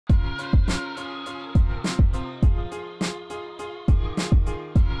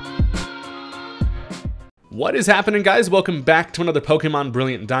What is happening, guys? Welcome back to another Pokemon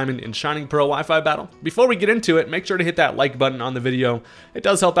Brilliant Diamond and Shining Pearl Wi-Fi battle. Before we get into it, make sure to hit that like button on the video. It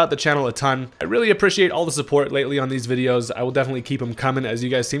does help out the channel a ton. I really appreciate all the support lately on these videos. I will definitely keep them coming as you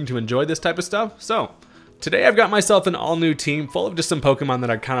guys seem to enjoy this type of stuff. So, today I've got myself an all-new team full of just some Pokemon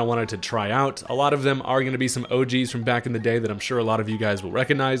that I kind of wanted to try out. A lot of them are going to be some OGs from back in the day that I'm sure a lot of you guys will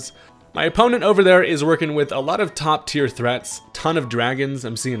recognize. My opponent over there is working with a lot of top tier threats, ton of dragons.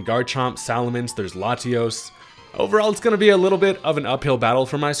 I'm seeing Garchomp, Salamence, there's Latios. Overall, it's going to be a little bit of an uphill battle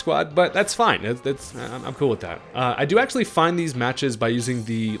for my squad, but that's fine. I'm cool with that. I do actually find these matches by using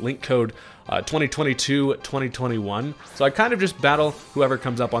the link code 2022-2021. So I kind of just battle whoever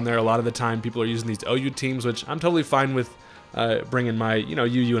comes up on there. A lot of the time, people are using these OU teams, which I'm totally fine with bringing my,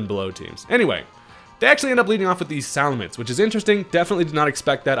 UU and below teams. Anyway. They actually end up leading off with these Salamence, which is interesting. Definitely did not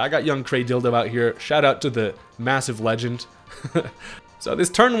expect that. I got young Cray Dildo out here. Shout out to the massive legend. So this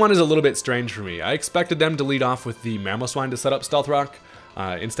turn one is a little bit strange for me. I expected them to lead off with the Mamoswine to set up Stealth Rock.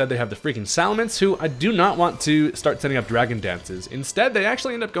 Instead, they have the freaking Salamence, who I do not want to start setting up Dragon Dances. Instead, they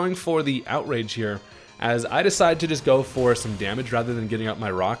actually end up going for the Outrage here, as I decide to just go for some damage rather than getting up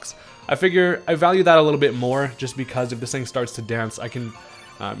my rocks. I figure I value that a little bit more, just because if this thing starts to dance, I can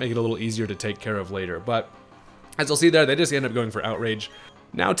make it a little easier to take care of later. But as you'll see there, they just end up going for Outrage.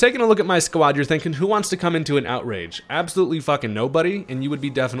 Now, taking a look at my squad, you're thinking, who wants to come into an Outrage? Absolutely fucking nobody, and you would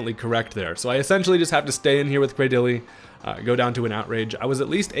be definitely correct there. So I essentially just have to stay in here with Cradilly, go down to an Outrage. I was at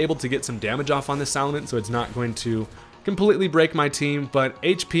least able to get some damage off on this Salamence, so it's not going to completely break my team, but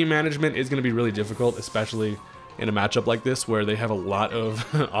HP management is going to be really difficult, especially in a matchup like this where they have a lot of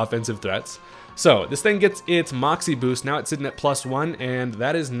offensive threats. So this thing gets its Moxie boost. Now it's sitting at +1, and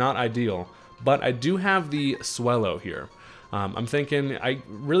that is not ideal. But I do have the Swellow here. I'm thinking I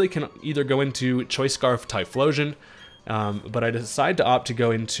really can either go into Choice Scarf Typhlosion, but I decide to opt to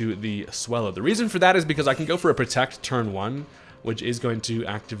go into the Swellow. The reason for that is because I can go for a Protect turn 1, which is going to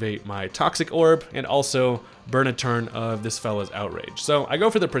activate my Toxic Orb and also burn a turn of this fella's Outrage. So I go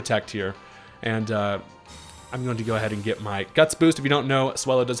for the Protect here, and I'm going to go ahead and get my Guts boost. If you don't know,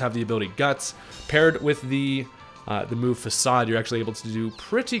 Swellow does have the ability Guts. Paired with the move Facade, you're actually able to do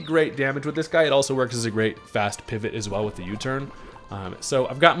pretty great damage with this guy. It also works as a great fast pivot as well with the U-turn. So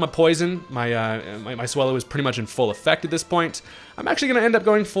I've got my Poison. My Swellow is pretty much in full effect at this point. I'm actually going to end up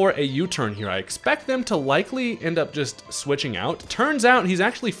going for a U-turn here. I expect them to likely end up just switching out. Turns out he's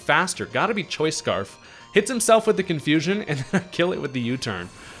actually faster. Gotta be Choice Scarf. Hits himself with the Confusion and then I kill it with the U-turn.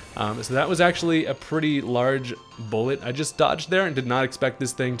 So that was actually a pretty large bullet I just dodged there, and did not expect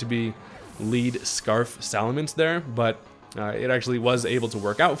this thing to be lead Scarf Salamence there, but it actually was able to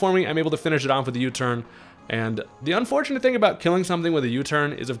work out for me. I'm able to finish it off with the U-turn, and the unfortunate thing about killing something with a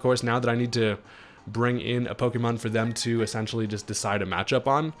U-turn is, of course, now that I need to bring in a Pokemon for them to essentially just decide a matchup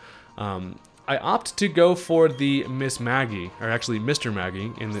on, I opt to go for the Miss Maggie, or actually Mr.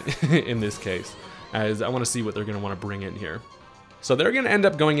 Maggie in this case, as I want to see what they're going to want to bring in here. So they're going to end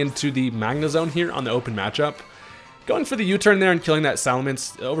up going into the Magnezone here on the open matchup. Going for the U-turn there and killing that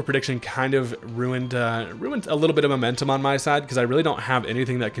Salamence, overprediction kind of ruined a little bit of momentum on my side, because I really don't have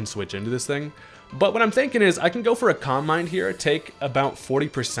anything that can switch into this thing. But what I'm thinking is I can go for a Calm Mind here, take about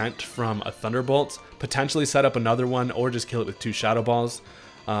 40% from a Thunderbolt, potentially set up another one, or just kill it with 2 Shadow Balls.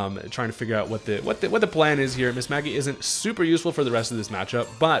 Trying to figure out what the plan is here. Miss Maggie isn't super useful for the rest of this matchup,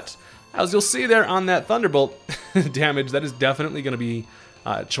 but as you'll see there on that Thunderbolt damage, that is definitely going to be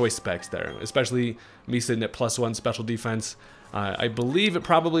choice specs there, especially me sitting at +1 special defense. I believe it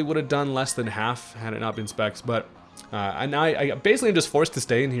probably would have done less than half had it not been specs, but I basically am just forced to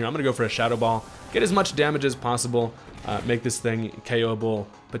stay in here. I'm going to go for a Shadow Ball, get as much damage as possible, make this thing KOable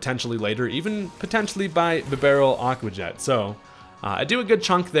potentially later, even potentially by Bibarel Aqua Jet. So I do a good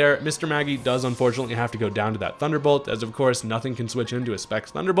chunk there. Mr. Maggie does unfortunately have to go down to that Thunderbolt, as of course nothing can switch into a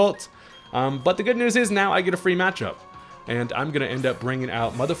Specs Thunderbolt. But the good news is now I get a free matchup. And I'm going to end up bringing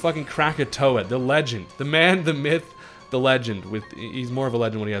out motherfucking Krakatoa, the legend, the man, the myth, the legend. He's more of a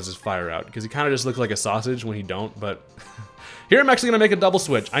legend when he has his fire out, because he kind of just looks like a sausage when he don't. But here I'm actually going to make a double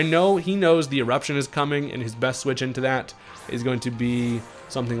switch. I know he knows the Eruption is coming, and his best switch into that is going to be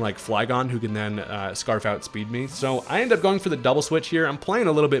something like Flygon, who can then Scarf outspeed me. So I end up going for the double switch here. I'm playing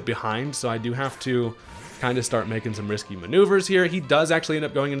a little bit behind, so I do have to kind of start making some risky maneuvers here. He does actually end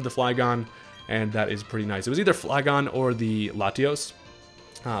up going into the Flygon, and that is pretty nice. It was either Flygon or the Latios,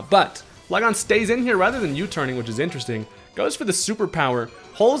 but Flygon stays in here rather than U-turning, which is interesting. Goes for the superpower.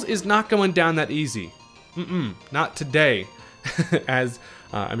 Holes is not going down that easy. Not today, as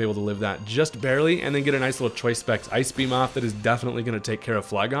I'm able to live that just barely, and then get a nice little Choice Specs Ice Beam off that is definitely going to take care of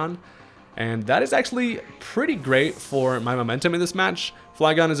Flygon. And that is actually pretty great for my momentum in this match.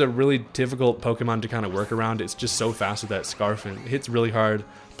 Flygon is a really difficult Pokemon to kind of work around. It's just so fast with that Scarf and it hits really hard.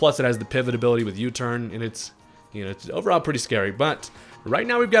 Plus it has the pivot ability with U-turn, and it's, you know, it's overall pretty scary. But right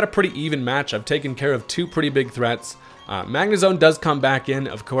now we've got a pretty even match. I've taken care of two pretty big threats. Magnezone does come back in.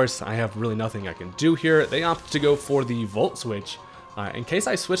 Of course, I have really nothing I can do here. They opt to go for the Volt Switch. In case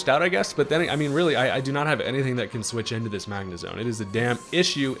I switched out, I guess, but then, I mean, really, I do not have anything that can switch into this Magnezone. It is a damn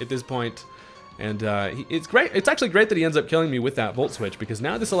issue at this point, and it's great. It's actually great that he ends up killing me with that Volt Switch, because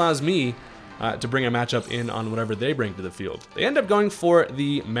now this allows me to bring a matchup in on whatever they bring to the field. They end up going for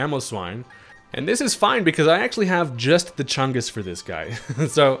the Mamoswine, and this is fine because I actually have just the Chungus for this guy.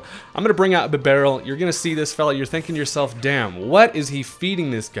 So I'm going to bring out Bibarel. You're going to see this fella, you're thinking to yourself, damn, what is he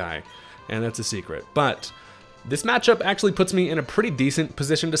feeding this guy? And that's a secret, but this matchup actually puts me in a pretty decent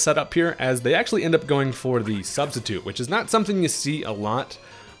position to set up here, as they actually end up going for the Substitute, which is not something you see a lot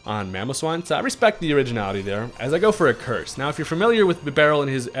on Mamoswine, so I respect the originality there, as I go for a Curse. Now, if you're familiar with Bibarel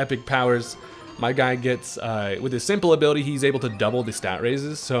and his epic powers, my guy gets, with his simple ability, he's able to double the stat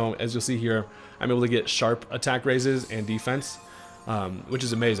raises, so as you'll see here, I'm able to get sharp attack raises and defense, which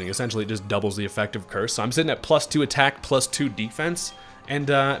is amazing. Essentially, it just doubles the effect of Curse, so I'm sitting at +2 attack, +2 defense, and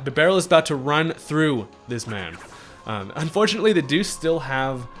Bibarel is about to run through this man. Unfortunately, they do still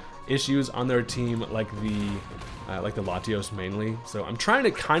have issues on their team, like the Latios mainly. So I'm trying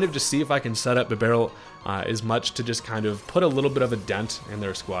to kind of just see if I can set up Bibarel as much to just kind of put a little bit of a dent in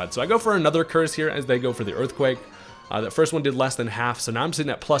their squad. So I go for another Curse here as they go for the Earthquake. That first one did less than half, so now I'm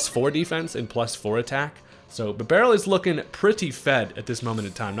sitting at +4 defense and +4 attack. So Bibarel is looking pretty fed at this moment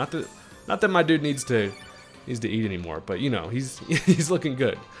in time. Not that my dude needs to eat anymore, but you know, he's looking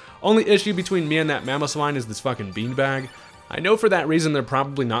good. Only issue between me and that Mamoswine is this fucking beanbag. I know for that reason they're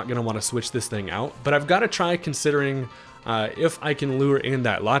probably not going to want to switch this thing out, but I've got to try considering if I can lure in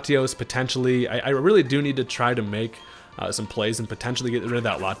that Latios potentially. I really do need to try to make some plays and potentially get rid of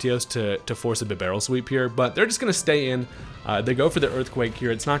that Latios to force a Bibarel sweep here, but they're just going to stay in. They go for the Earthquake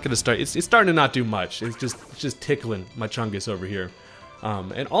here. It's not going to start. It's starting to not do much. It's just tickling my Chungus over here.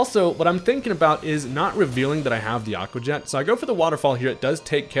 And also, what I'm thinking about is not revealing that I have the Aqua Jet. So I go for the Waterfall here. It does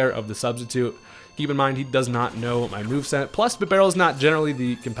take care of the Substitute. Keep in mind, he does not know my moveset. Plus, Bibarel is not generally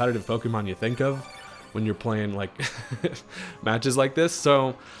the competitive Pokemon you think of when you're playing, like, matches like this.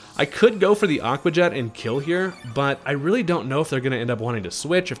 So I could go for the Aqua Jet and kill here, but I really don't know if they're going to end up wanting to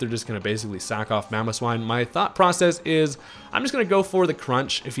switch, if they're just going to basically sack off Mamoswine. My thought process is I'm just going to go for the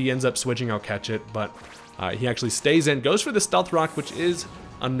Crunch. If he ends up switching, I'll catch it, but he actually stays in, goes for the Stealth Rock, which is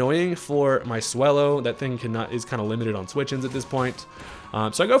annoying for my Swellow. That thing is kind of limited on switch-ins at this point.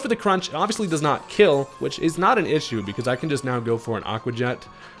 So I go for the Crunch. It obviously does not kill, which is not an issue because I can just now go for an Aqua Jet,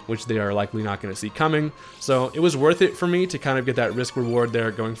 which they are likely not going to see coming. So it was worth it for me to kind of get that risk reward there,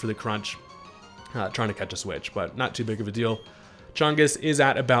 going for the Crunch, trying to catch a switch, but not too big of a deal. Chungus is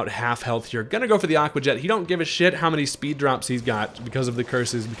at about half health here. Gonna go for the Aqua Jet. He don't give a shit how many speed drops he's got because of the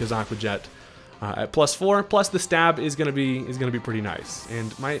curses, because Aqua Jet. At +4, plus the stab is gonna be pretty nice.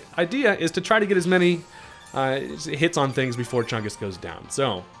 And my idea is to try to get as many hits on things before Chungus goes down.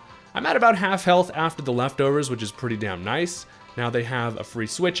 So I'm at about half health after the leftovers, which is pretty damn nice. Now they have a free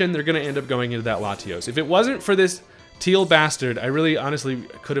switch in. They're gonna end up going into that Latios. If it wasn't for this teal bastard, I really honestly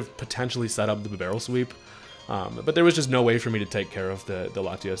could have potentially set up the Bibarel sweep. But there was just no way for me to take care of the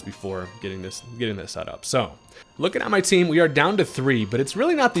Latios before getting this set up. So, looking at my team, we are down to 3, but it's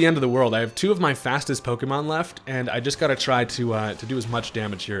really not the end of the world. I have 2 of my fastest Pokemon left, and I just gotta try to do as much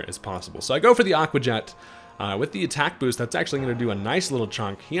damage here as possible. So I go for the Aqua Jet. With the attack boost, that's actually going to do a nice little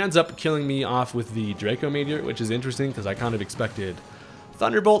chunk. He ends up killing me off with the Draco Meteor, which is interesting because I kind of expected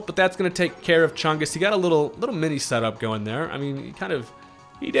Thunderbolt, but that's going to take care of Chungus. He got a little mini setup going there. I mean,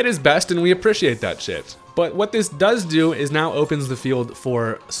 he did his best, and we appreciate that shit. But what this does do is now opens the field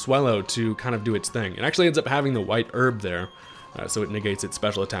for Swellow to kind of do its thing. It actually ends up having the white herb there, so it negates its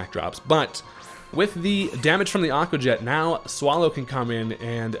special attack drops. But with the damage from the Aqua Jet, now Swallow can come in,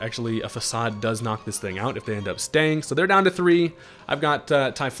 and actually a Facade does knock this thing out if they end up staying. So they're down to 3. I've got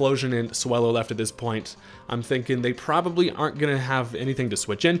Typhlosion and Swellow left at this point. I'm thinking they probably aren't going to have anything to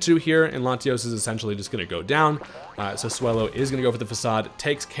switch into here, and Latios is essentially just going to go down. So Swellow is going to go for the Facade,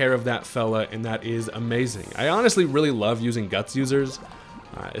 takes care of that fella, and that is amazing. I honestly really love using Guts users.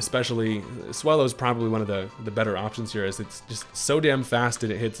 Especially, Swellow is probably one of the better options here, as it's just so damn fast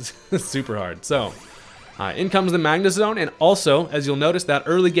and it hits super hard. So, in comes the Magnezone, and also, as you'll notice, that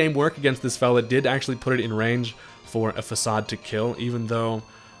early game work against this fella did actually put it in range for a Facade to kill, even though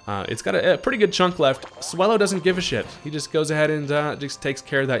it's got a pretty good chunk left. Swellow doesn't give a shit. He just goes ahead and just takes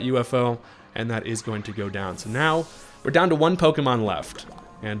care of that UFO, and that is going to go down. So now, we're down to 1 Pokemon left.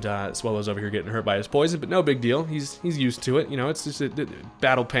 And Swellow's over here getting hurt by his poison, but no big deal. He's used to it. You know, it's just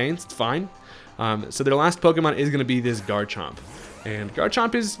battle pains. It's fine. So their last Pokemon is going to be this Garchomp. And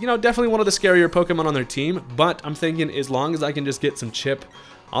Garchomp is, you know, definitely one of the scarier Pokemon on their team, but I'm thinking as long as I can just get some chip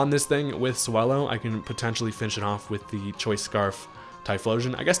on this thing with Swellow, I can potentially finish it off with the Choice Scarf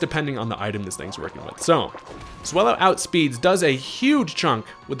Typhlosion, I guess depending on the item this thing's working with. So, Swellow outspeeds, does a huge chunk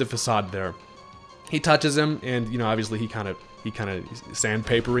with the Facade there. He touches him, and, you know, obviously he kind of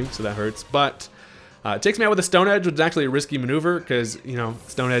sandpapery, so that hurts, but it takes me out with a Stone Edge, which is actually a risky maneuver, because, you know,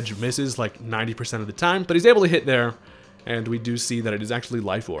 Stone Edge misses like 90% of the time, but he's able to hit there. And we do see that it is actually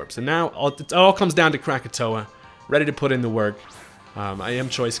Life Orbs. And now it all comes down to Krakatoa, ready to put in the work. I am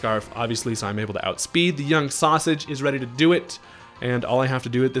Choice Scarf, obviously, so I'm able to outspeed. The Young Sausage is ready to do it. And all I have to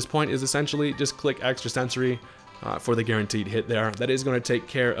do at this point is essentially just click Extra Sensory for the guaranteed hit there. That is going to take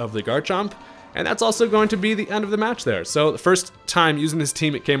care of the Garchomp. And that's also going to be the end of the match there. So the first time using this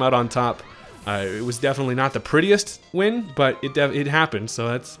team, it came out on top. It was definitely not the prettiest win, but it happened, so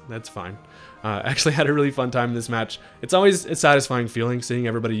that's fine. Actually had a really fun time in this match. It's always a satisfying feeling seeing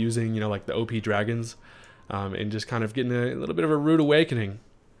everybody using, you know, like the OP dragons, and just kind of getting a little bit of a rude awakening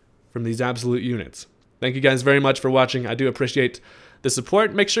from these absolute units. Thank you guys very much for watching. I do appreciate the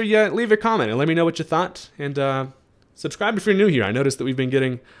support. Make sure you leave a comment and let me know what you thought, and subscribe if you're new here. I noticed that we've been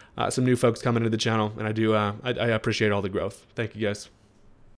getting some new folks coming to the channel, and I appreciate all the growth. Thank you guys.